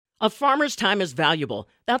A farmer's time is valuable.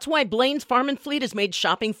 That's why Blaine's Farm and Fleet has made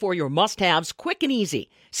shopping for your must-haves quick and easy.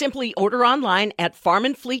 Simply order online at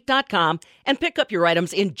farmandfleet.com and pick up your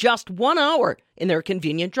items in just 1 hour in their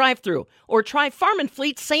convenient drive-thru. Or try Farm and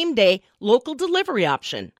Fleet's same-day local delivery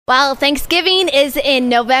option. Well, Thanksgiving is in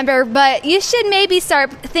November, but you should maybe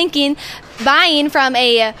start thinking buying from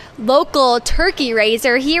a local turkey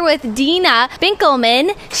raiser. Here with Dina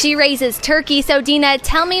Binkelman. She raises turkey. So, Dina,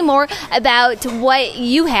 tell me more about what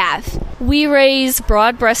you have. We raise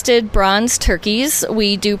broad-breasted bronze turkeys.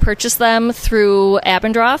 We do purchase them through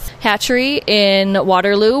Abendroth Hatchery in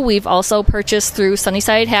Waterloo. We've also purchased through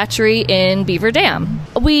Sunnyside Hatchery in Beaver Dam.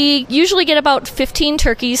 We usually get about 15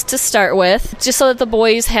 turkeys to start with, just so that the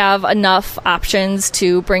boys have enough options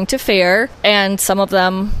to bring to fair, and some of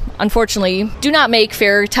them, unfortunately, do not make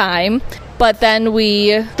fair time. But then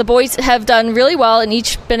the boys have done really well and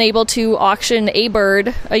each been able to auction a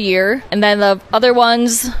bird a year. And then the other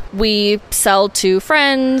ones we sell to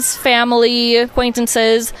friends, family,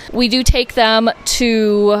 acquaintances. We do take them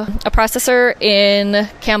to a processor in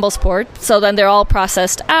Campbellsport. So then they're all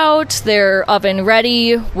processed out. They're oven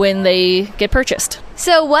ready when they get purchased.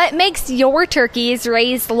 So what makes your turkeys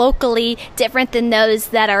raised locally different than those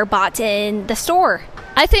that are bought in the store?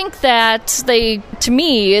 I think that they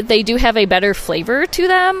do have a better flavor to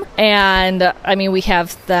them. And I mean, we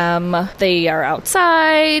have them, they are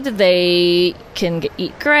outside, they can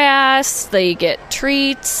eat grass, they get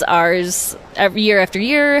treats. Ours, year after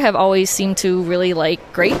year, have always seemed to really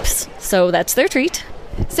like grapes. So that's their treat.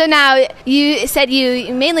 So now you said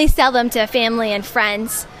you mainly sell them to family and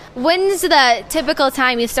friends. When's the typical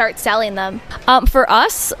time you start selling them? For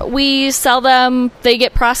us, we sell them, they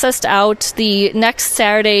get processed out the next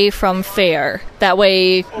Saturday from fair. That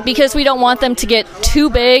way, because we don't want them to get too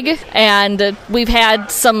big, and we've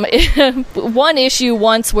had some one issue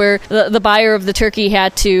once where the buyer of the turkey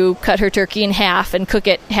had to cut her turkey in half and cook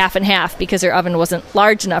it half and half because her oven wasn't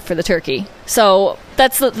large enough for the turkey. So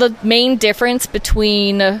that's the main difference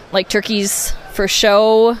between like turkeys for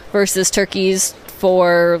show versus turkeys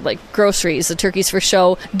for like groceries. The turkeys for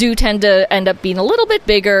show do tend to end up being a little bit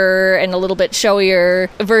bigger and a little bit showier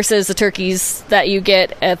versus the turkeys that you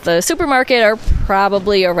get at the supermarket are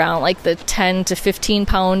probably around like the 10 to 15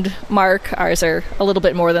 pound mark. Ours are a little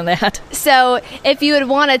bit more than that. So if you would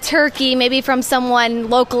want a turkey maybe from someone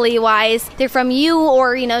locally wise, they're from you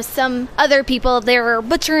or some other people, they're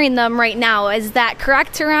butchering them right now. Is that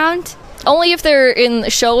correct around? Only if they're in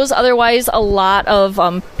shows. Otherwise, a lot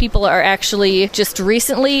of people are actually just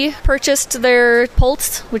recently purchased their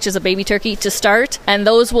poults, which is a baby turkey, to start. And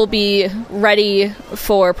those will be ready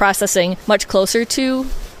for processing much closer to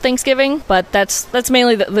Thanksgiving, but that's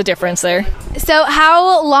mainly the difference there. So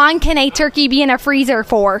how long can a turkey be in a freezer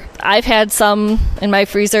for? I've had some in my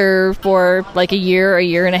freezer for like a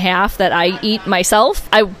year and a half that I eat myself.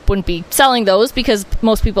 I wouldn't be selling those because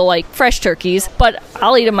most people like fresh turkeys, but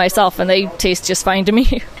I'll eat them myself and they taste just fine to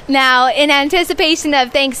me. Now, in anticipation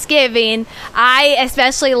of Thanksgiving, I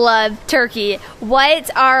especially love turkey. What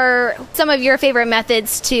are some of your favorite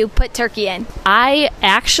methods to put turkey in? I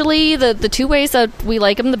actually, the two ways that we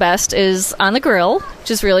like them the best is on the grill, which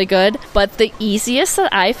is really good. But the easiest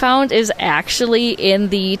that I found is actually in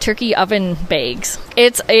the turkey oven bags.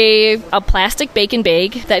 It's a plastic bacon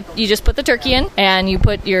bag that you just put the turkey in and you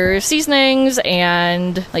put your seasonings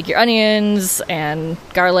and like your onions and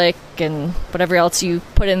garlic and whatever else you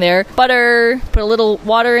put in there. Butter, put a little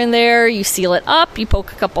water in there, you seal it up, you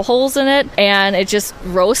poke a couple holes in it, and it just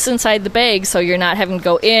roasts inside the bag, so you're not having to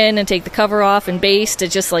go in and take the cover off and baste. It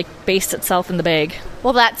just like bastes itself in the bag.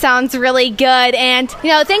 Well, that sounds really good. And,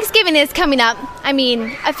 Thanksgiving is coming up. I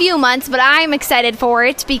mean, a few months, but I'm excited for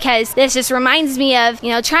it because this just reminds me of,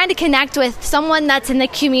 trying to connect with someone that's in the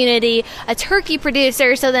community, a turkey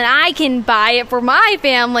producer, so that I can buy it for my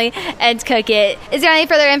family and cook it. Is there any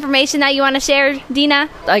further information that you want to share, Dina?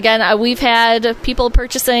 Again, we've had people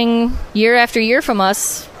purchasing year after year from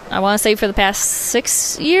us. I want to say for the past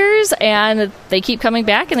 6 years, and they keep coming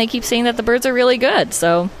back and they keep saying that the birds are really good.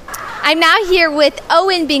 So I'm now here with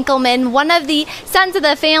Owen Binkelman, one of the sons of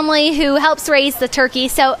the family who helps raise the turkey.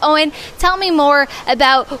 So, Owen, tell me more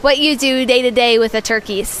about what you do day to day with the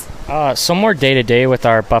turkeys. So more day to day with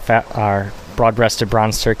our broad-breasted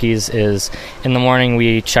bronze turkeys is in the morning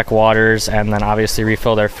we check waters and then obviously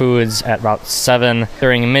refill their foods at about 7.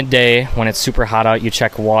 During midday when it's super hot out, you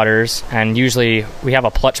check waters, and usually we have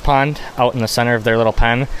a plutch pond out in the center of their little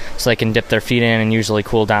pen so they can dip their feet in and usually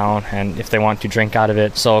cool down, and if they want to drink out of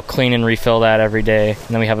it. So clean and refill that every day. And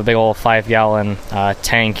then we have a big old 5-gallon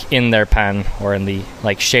tank in their pen, or in the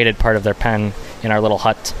shaded part of their pen in our little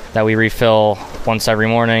hut that we refill once every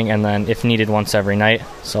morning, and then if needed once every night.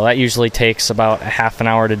 So that usually takes about a half an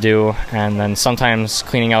hour to do, and then sometimes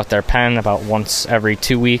cleaning out their pen about once every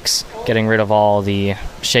 2 weeks, getting rid of all the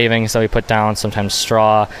shavings that we put down, sometimes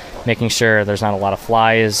straw, making sure there's not a lot of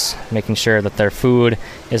flies, making sure that their food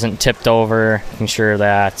isn't tipped over, making sure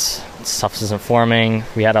that stuff isn't forming.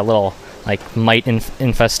 We had a little mite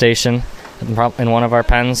infestation in one of our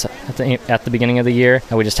pens at the beginning of the year,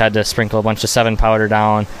 and we just had to sprinkle a bunch of 7 powder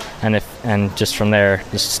down, and just from there,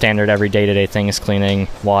 just standard every day-to-day things, cleaning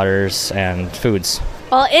waters and foods.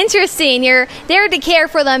 Well, interesting. You're there to care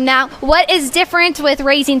for them. Now, what is different with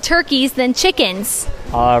raising turkeys than chickens?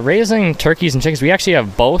 Raising turkeys and chickens, we actually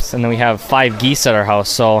have both, and then we have 5 geese at our house.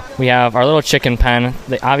 So we have our little chicken pen.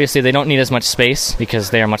 Obviously, they don't need as much space because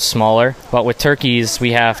they are much smaller. But with turkeys,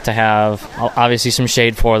 we have to have obviously some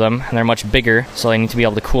shade for them, and they're much bigger, so they need to be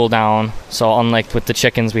able to cool down. So unlike with the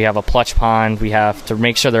chickens, we have a plush pond. We have to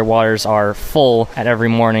make sure their waters are full at every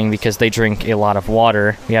morning because they drink a lot of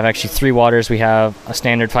water. We have actually 3 waters. We have a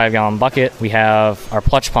standard 5-gallon bucket. We have our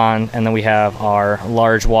plush pond, and then we have our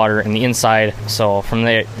large water in the inside. So from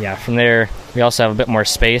there, we also have a bit more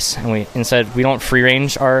space, and we don't free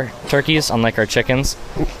range our turkeys, unlike our chickens.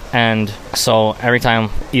 And so every time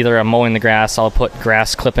either I'm mowing the grass, I'll put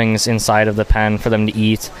grass clippings inside of the pen for them to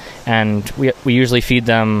eat, and we usually feed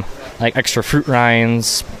them extra fruit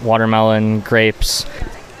rinds, watermelon, grapes.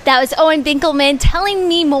 That was Owen Binkelman telling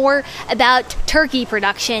me more about turkey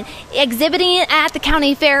production, exhibiting it at the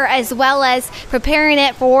county fair, as well as preparing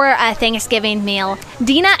it for a Thanksgiving meal.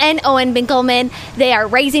 Dina and Owen Binkelman, they are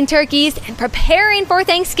raising turkeys and preparing for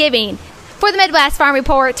Thanksgiving. For the Midwest Farm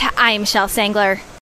Report, I'm Michelle Sangler.